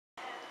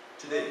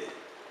today.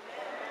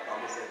 I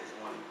almost said this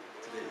morning,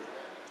 today.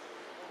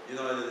 You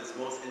know, it's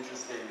most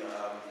interesting.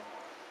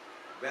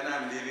 When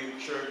I'm leaving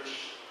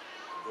church,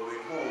 going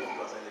home,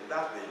 because I live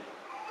that way,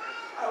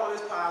 I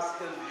always pass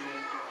Hillview,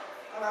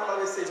 and I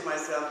always say to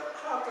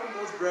myself, how come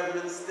those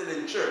brethren still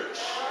in church?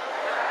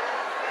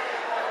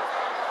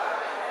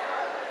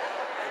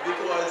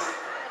 Because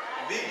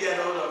we get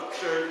out of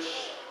church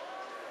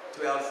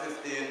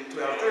 12:15,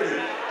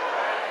 12:30.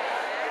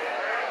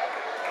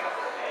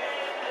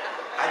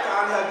 I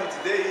can't help you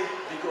today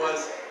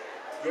because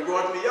you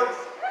brought me up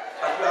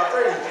at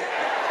 12:30.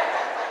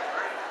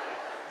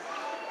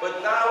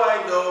 But now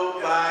I know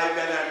why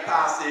when I'm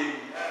passing,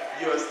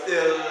 you're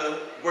still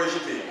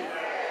worshiping.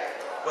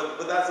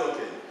 But that's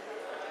okay.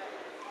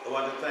 I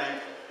want to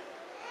thank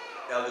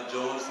Elder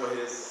Jones for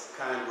his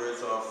kind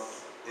words of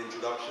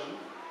introduction,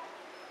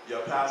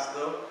 your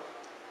pastor,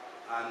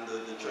 and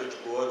the church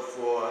board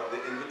for the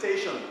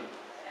invitation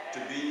to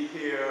be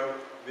here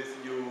with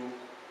you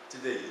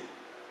today.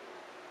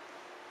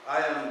 I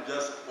am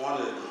just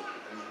honored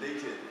and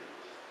elated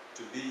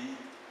to be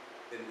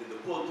in the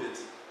pulpit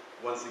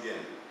once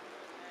again.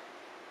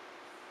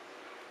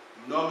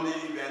 Normally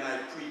when I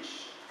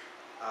preach,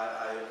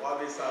 I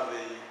always have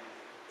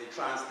a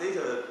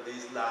translator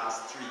these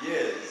last 3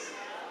 years.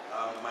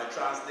 My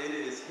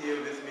translator is here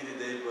with me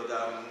today, but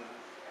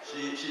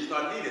she's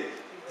not needed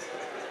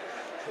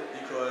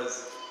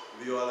because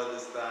we all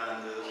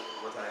understand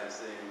what I am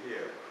saying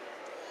here.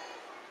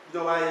 You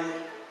know, I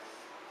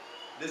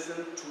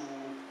listened to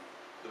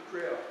the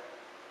prayer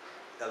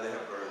Elder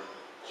Hepburn,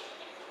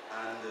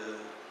 and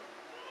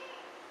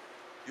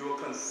you were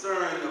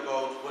concerned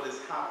about what is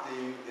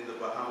happening in the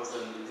Bahamas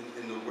and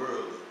in the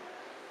world,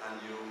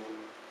 and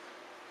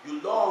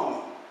you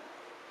long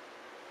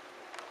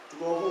to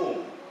go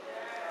home.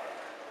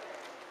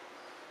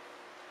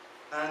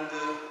 And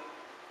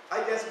I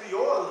guess we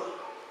all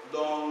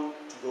long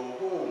to go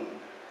home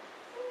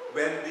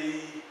when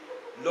we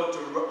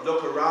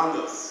look around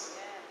us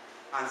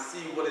and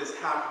see what is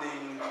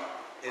happening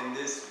in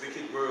this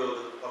wicked world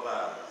of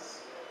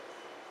ours.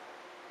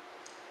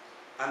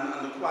 And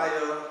the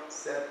choir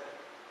set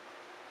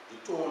the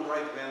tone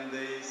right when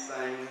they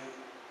sang,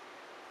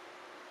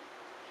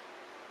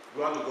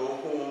 we want to go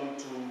home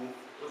to,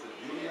 what's it,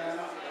 Beulah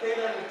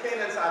land?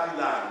 Canaan's happy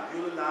land.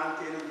 Beulah land,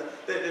 Canaan land,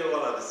 they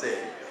all are the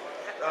same.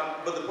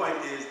 But the point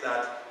is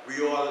that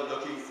we all are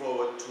looking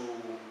forward to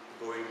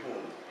going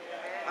home.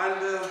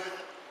 And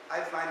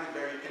I find it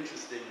very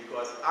interesting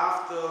because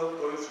after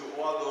going through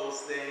all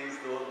those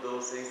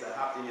things that are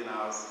happening in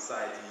our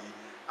society,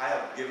 I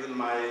have given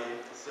my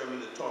sermon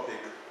the topic,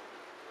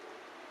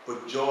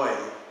 but joy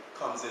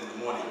comes in the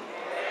morning.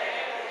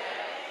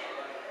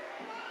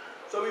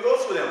 So we go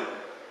through them.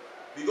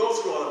 We go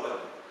through all of them.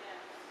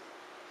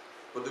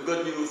 But the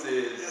good news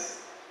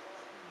is,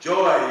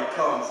 joy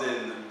comes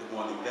in the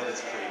morning. Let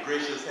us pray.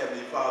 Gracious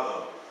Heavenly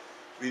Father,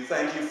 we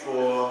thank you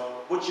for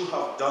what you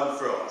have done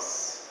for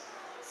us.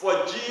 For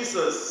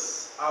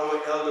Jesus,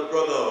 our elder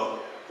brother,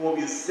 whom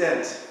you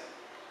sent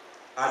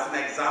as an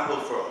example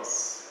for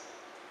us.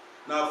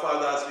 Now,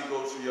 Father, as we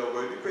go through your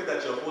word, we pray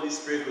that your Holy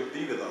Spirit will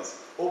be with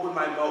us. Open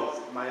my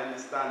mouth, my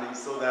understanding,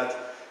 so that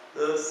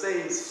the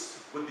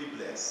saints would be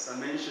blessed. And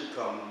men should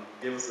come,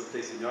 give us a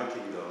place in your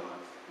kingdom.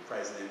 In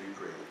Christ's name we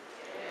pray.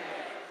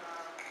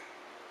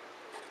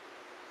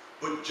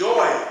 But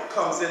joy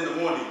comes in the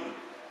morning.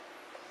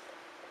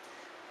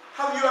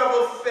 Have you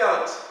ever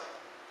felt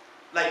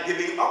like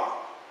giving up?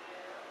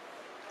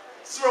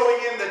 Throwing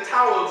in the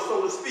towel,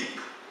 so to speak?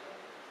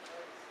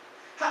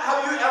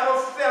 Have you ever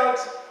felt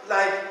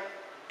like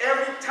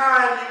every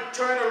time you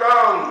turn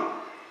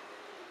around,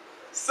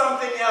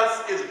 something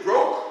else is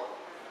broke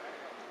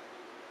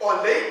or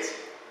late,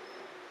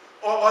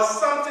 or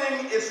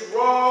something is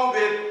wrong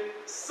with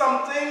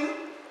something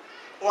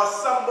or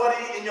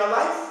somebody in your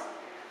life?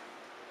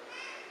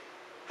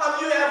 Have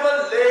you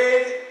ever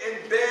laid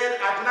in bed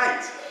at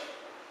night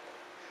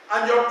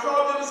and your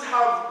problems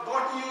have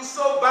gotten you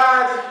so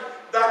bad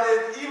that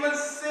it even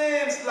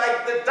seems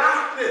like the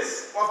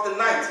darkness of the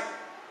night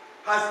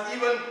has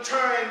even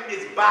turned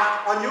its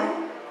back on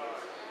you?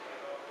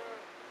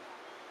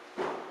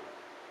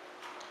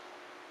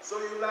 So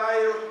you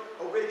lie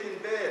awake in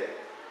bed,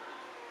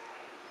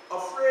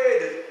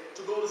 afraid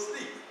to go to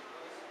sleep,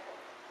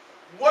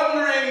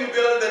 wondering,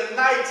 will the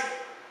night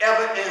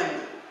ever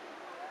end?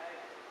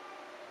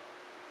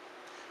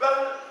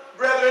 Well,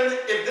 brethren,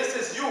 if this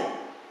is you,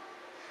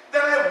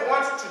 then I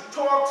want to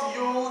talk to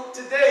you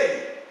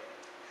today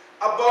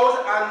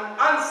about an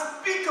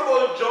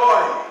unspeakable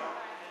joy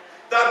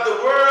that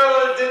the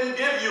world didn't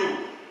give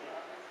you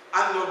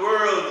and the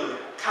world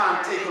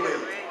can't take away.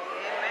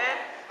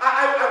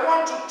 I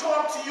want to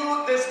talk to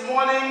you this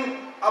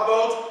morning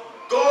about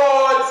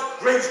God's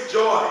great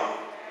joy.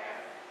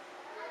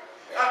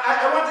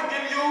 I want to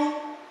give you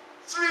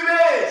 3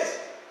 ways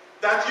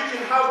that you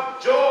can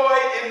have joy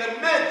in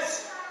the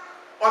midst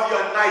of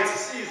your night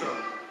season.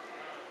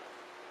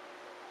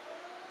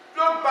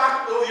 Look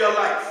back over your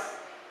life.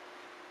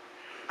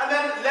 And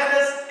then let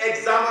us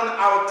examine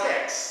our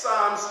text,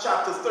 Psalms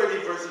chapter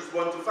 30, verses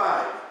 1 to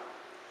 5.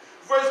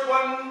 Verse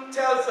 1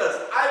 tells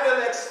us, I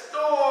will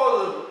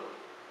extol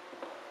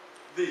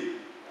thee,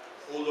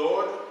 O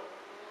Lord,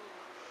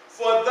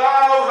 for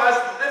thou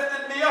hast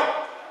lifted me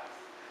up,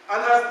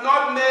 and hast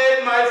not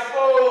made my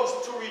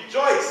foes to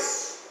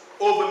rejoice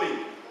over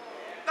me.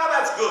 Now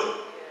that's good.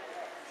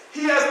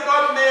 He has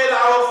not made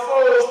our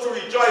foes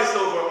to rejoice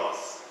over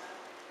us.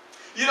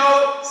 You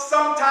know,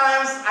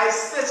 sometimes I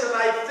sit and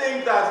I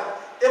think that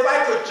if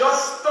I could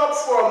just stop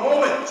for a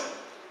moment,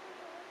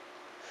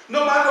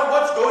 no matter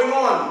what's going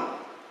on,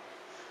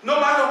 no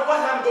matter what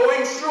I'm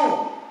going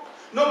through,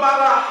 no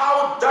matter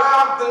how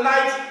dark the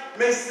night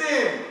may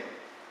seem,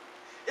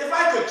 if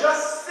I could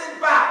just sit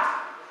back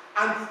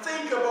and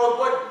think about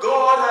what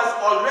God has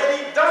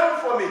already done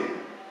for me,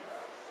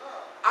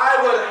 I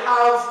would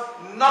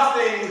have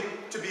nothing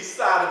to be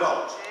sad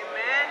about.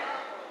 Amen.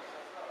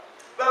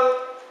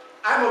 Well,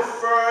 I'm a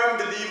firm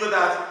believer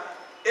that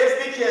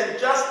if we can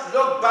just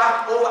look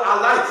back over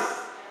our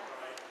life,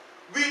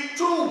 we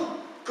too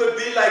could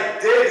be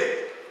like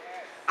David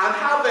and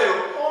have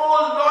a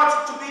whole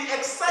lot to be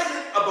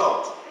excited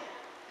about.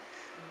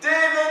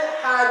 David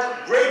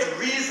had great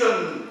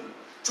reason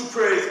to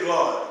praise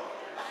God.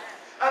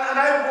 And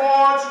I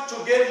want to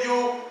give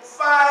you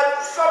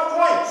 5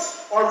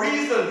 sub-points or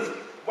reasons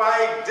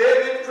why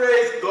David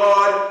praised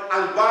God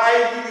and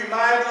why he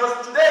reminds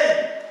us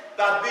today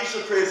that we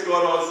should praise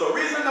God also.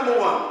 Reason number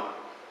 1,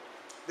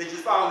 which is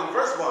found in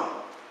verse 1.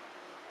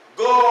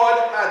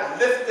 God had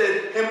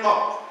lifted him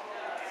up.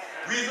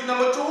 Reason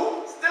number 2,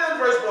 still in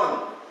verse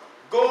 1.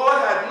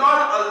 God had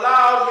not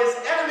allowed his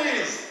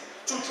enemies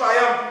to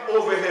triumph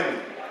over him.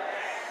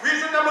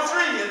 Reason number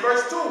 3 in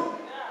verse 2.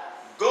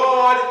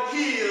 God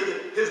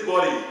healed his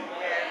body.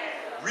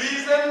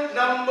 Reason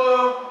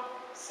number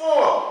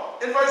 4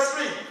 in verse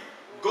 3.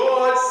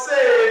 God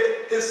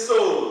saved his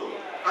soul.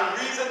 And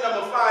reason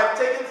number 5,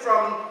 taken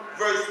from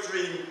verse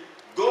 3,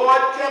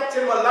 God kept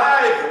him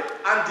alive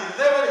and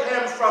delivered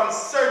him from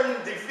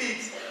certain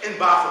defeats in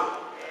battle.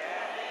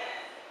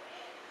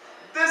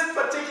 This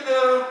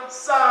particular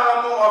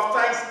psalm of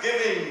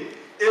thanksgiving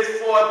is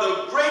for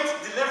the great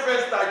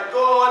deliverance that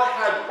God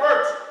had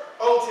worked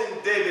out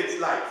in David's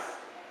life.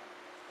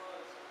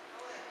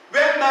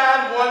 When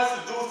man wants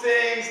to do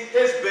things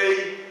his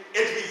way,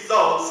 it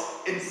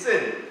results in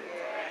sin.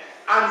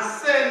 And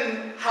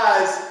sin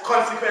has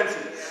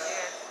consequences.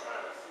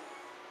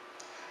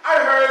 I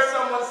heard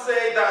someone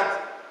say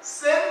that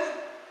sin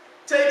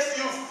takes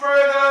you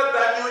further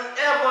than you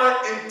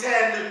ever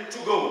intended to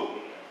go.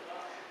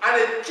 And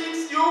it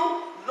keeps you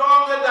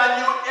longer than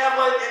you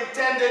ever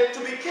intended to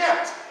be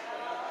kept.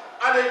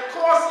 And it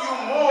costs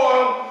you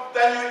more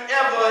than you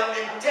ever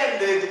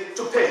intended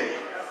to pay.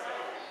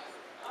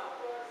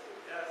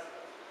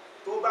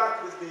 Go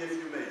back with me, if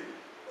you may,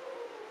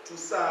 to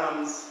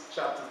Psalms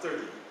chapter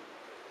 30.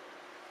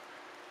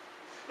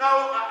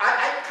 Now,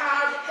 I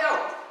can't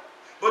help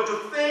but to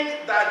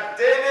think that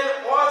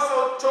David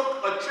also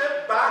took a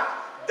trip back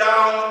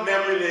down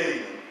memory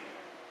lane.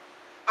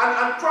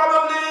 And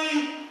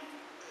probably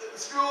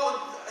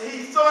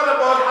he thought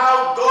about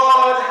how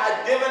God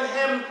had given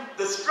him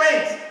the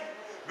strength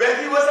when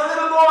he was a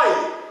little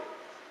boy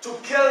to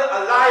kill a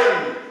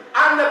lion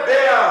and a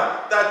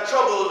bear that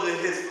troubled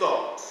his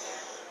flocks.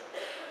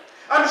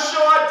 I'm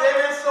sure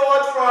David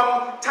thought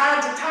from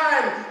time to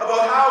time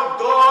about how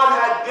God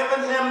had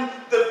given him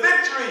the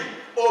victory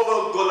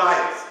over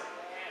Goliath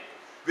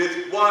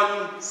with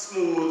one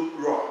smooth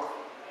rock.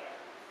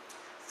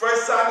 1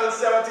 Samuel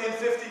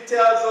 17:50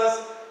 tells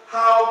us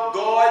how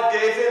God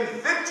gave him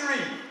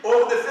victory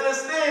over the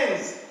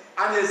Philistines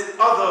and his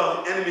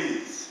other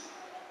enemies.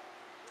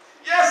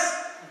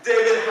 Yes,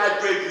 David had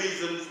great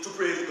reasons to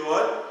praise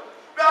God.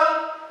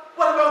 Well,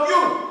 what about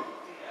you?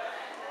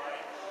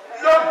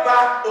 Look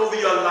back over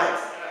your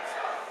life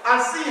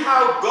and see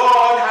how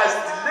God has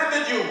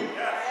delivered you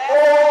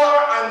over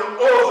and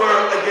over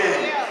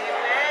again.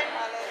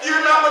 You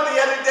remember the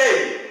other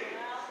day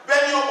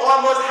when you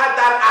almost had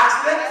that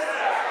accident?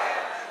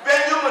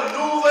 When you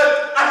maneuvered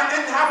and it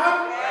didn't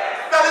happen?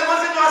 Well, it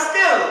wasn't your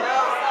skill.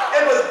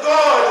 It was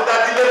God that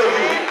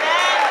delivered you.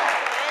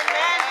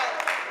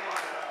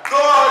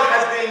 God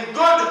has been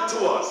good to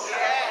us.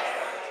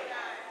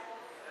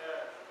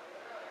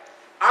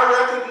 I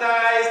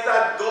recognize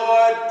that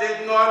God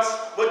did not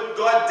what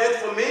God did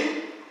for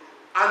me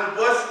and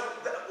what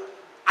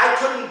I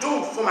couldn't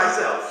do for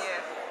myself.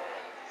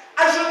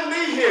 I shouldn't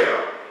be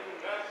here.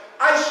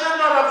 I should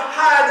not have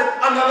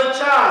had another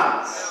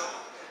chance.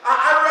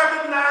 I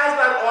recognize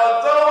that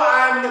although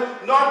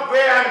I'm not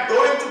where I'm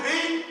going to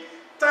be,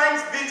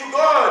 thanks be to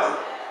God,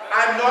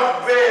 I'm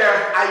not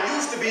where I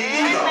used to be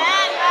either.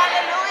 Amen.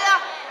 Hallelujah.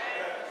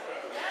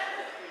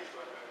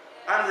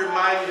 I'm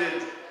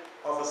reminded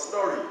of a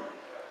story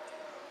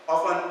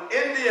of an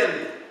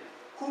Indian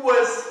who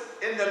was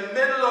in the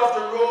middle of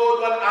the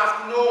road one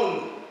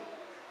afternoon,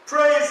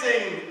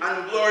 praising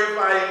and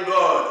glorifying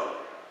God.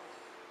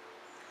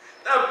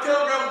 A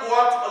pilgrim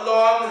walked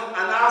along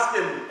and asked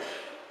him,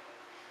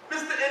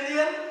 Mr.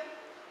 Indian,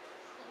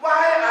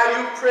 Why are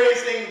you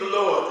praising the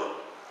Lord?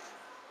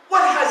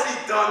 What has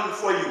he done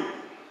for you?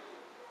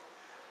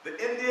 The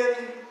Indian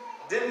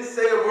didn't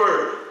say a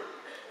word.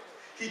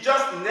 He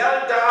just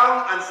knelt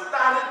down and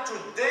started to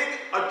dig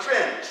a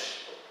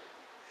trench.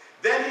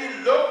 Then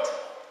he looked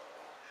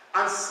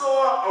and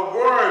saw a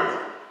worm,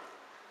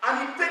 and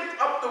he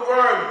picked up the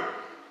worm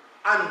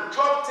and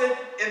dropped it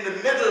in the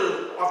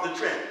middle of the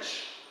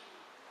trench.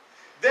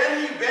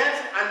 Then he went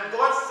and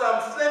got some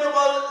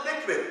flammable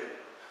liquid.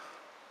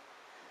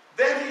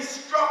 Then he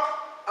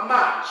struck a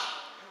match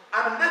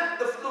and lit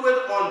the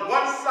fluid on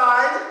one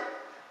side,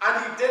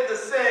 and he did the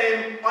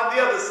same on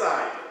the other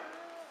side.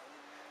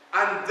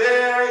 And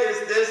there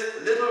is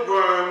this little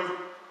worm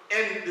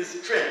in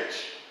this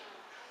trench,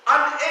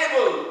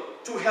 unable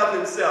to help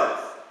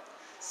himself,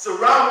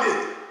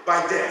 surrounded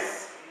by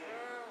death.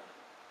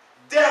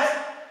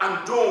 Death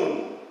and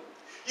doom.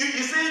 You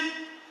see,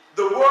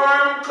 the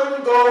worm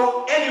couldn't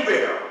go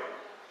anywhere.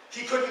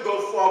 He couldn't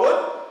go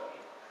forward,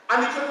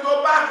 and he couldn't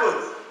go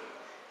backwards.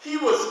 He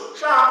was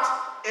trapped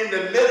in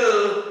the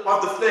middle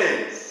of the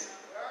flames.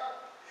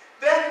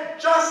 Then,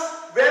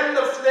 just when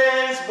the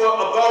flames were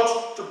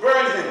about to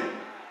burn him,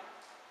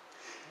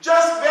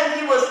 just when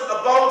he was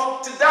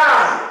about to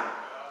die,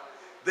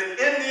 the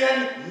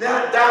Indian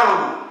knelt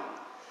down,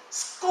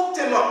 scooped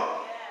him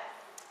up,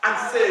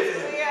 and saved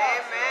him.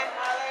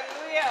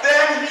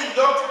 Then he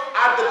looked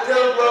at the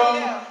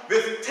pilgrim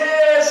with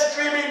tears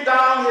streaming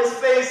down his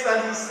face,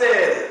 and he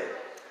said,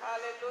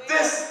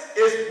 "This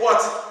is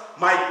what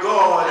my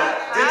God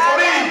did for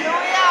me."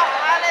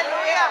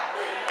 Hallelujah.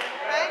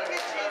 Thank you,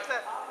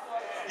 Jesus.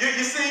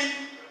 You see,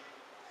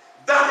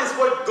 that is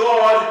what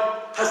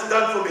God has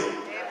done for me.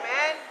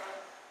 Amen.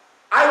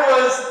 I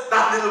was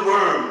that little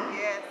worm.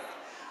 Yes.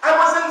 I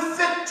wasn't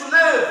fit to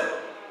live.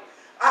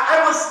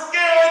 I was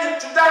scared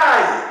to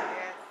die.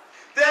 Yes.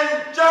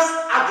 Then, just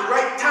at the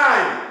right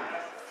time,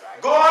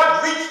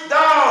 God reached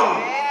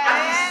down and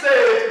he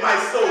saved my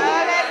soul.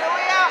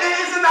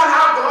 Hallelujah. Isn't that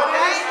how God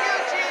is? Thank you,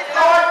 Jesus.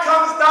 God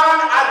comes down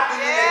at the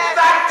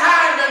exact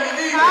time when we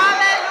need him.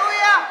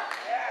 Hallelujah.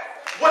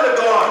 What a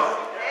God.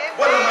 Amen.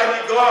 What a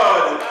mighty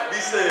God we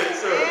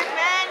serve.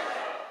 Amen.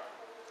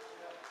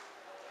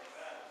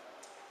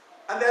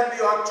 And then we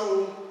ought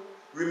to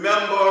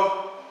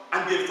remember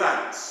and give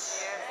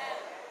thanks.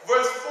 Yes.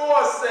 Verse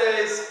 4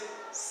 says,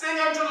 "Sing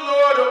unto the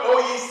Lord, O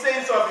ye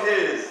saints of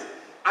his,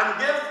 and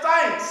give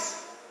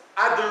thanks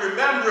at the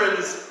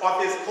remembrance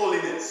of his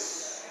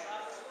holiness."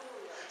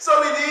 So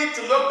we need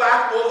to look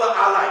back over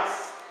our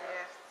life,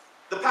 Yes.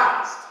 the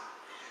past.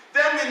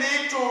 Then we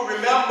need to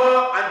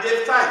remember and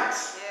give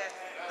thanks,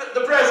 Yes.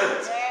 the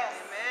present. Yes.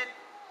 Amen.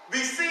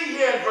 We see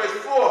here in verse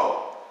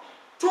 4,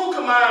 two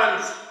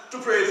commands to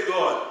praise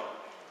God.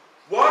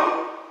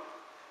 One,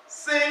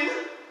 sing,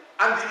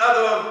 and the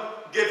other,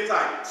 give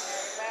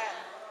thanks. Amen.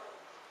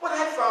 What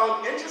I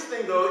found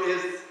interesting, though,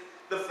 is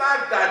the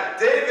fact that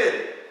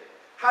David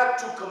had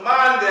to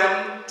command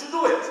them to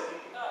do it.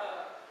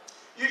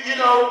 You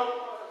know,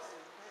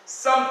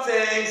 some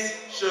things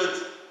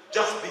should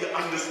just be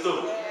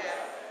understood.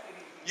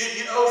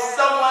 You know,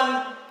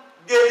 someone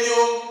gave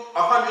you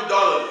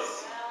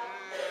 $100.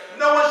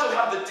 No one should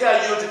have to tell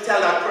you to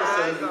tell that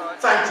person,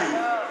 thank you.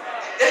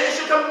 It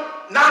should come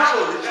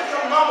natural. It should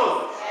come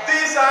normal.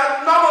 These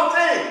are normal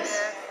things.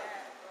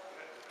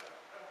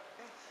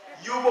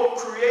 You were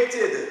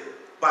created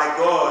by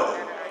God,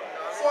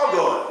 for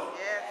God,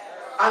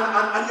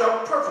 and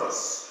your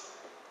purpose.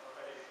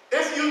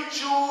 If you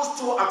choose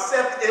to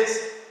accept it,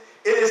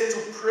 it is to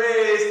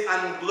praise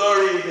and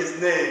glory his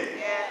name.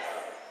 Yes.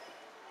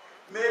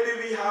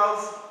 Maybe we have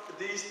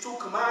these two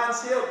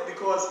commands here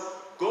because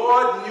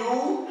God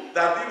knew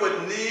that we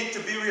would need to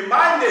be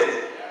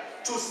reminded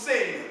to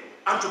sing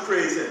and to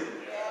praise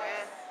him.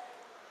 Yes.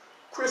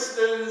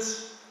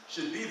 Christians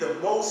should be the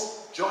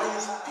most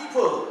joyous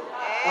people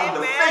on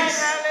the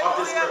face of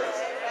this earth.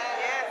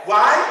 Yes.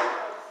 Why?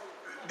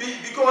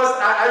 Because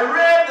I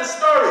read the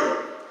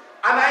story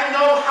and I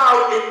know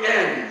how it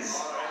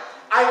ends.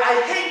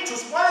 I hate to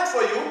spoil it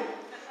for you,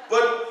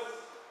 but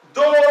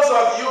those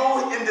of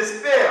you in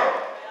despair,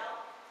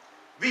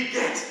 we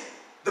get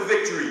the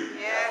victory.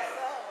 Yes.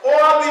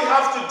 All we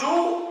have to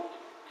do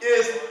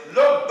is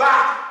look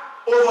back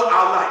over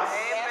our life.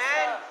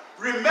 Amen.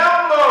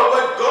 Remember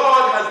what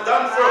God has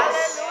done for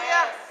us,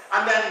 Hallelujah.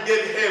 and then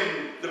give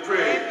him the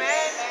praise.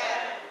 Amen.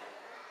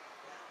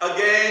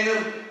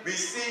 Again, we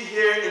see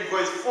here in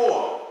verse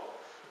 4,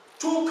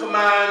 two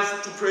commands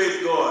to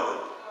praise God.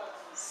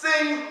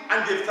 Sing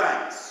and give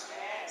thanks.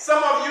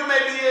 Some of you may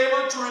be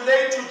able to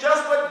relate to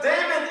just what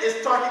David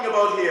is talking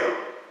about here.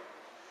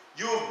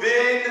 You've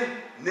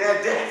been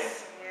near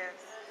death, Yes.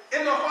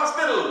 in the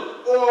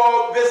hospital,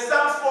 or with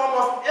some form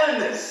of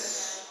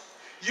illness.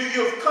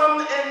 You've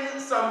come in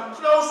some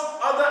close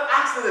other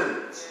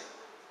accident.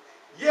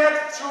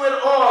 Yet through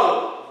it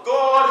all,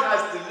 God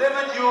has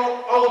delivered you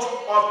out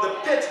of the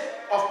pit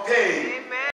of pain. Amen.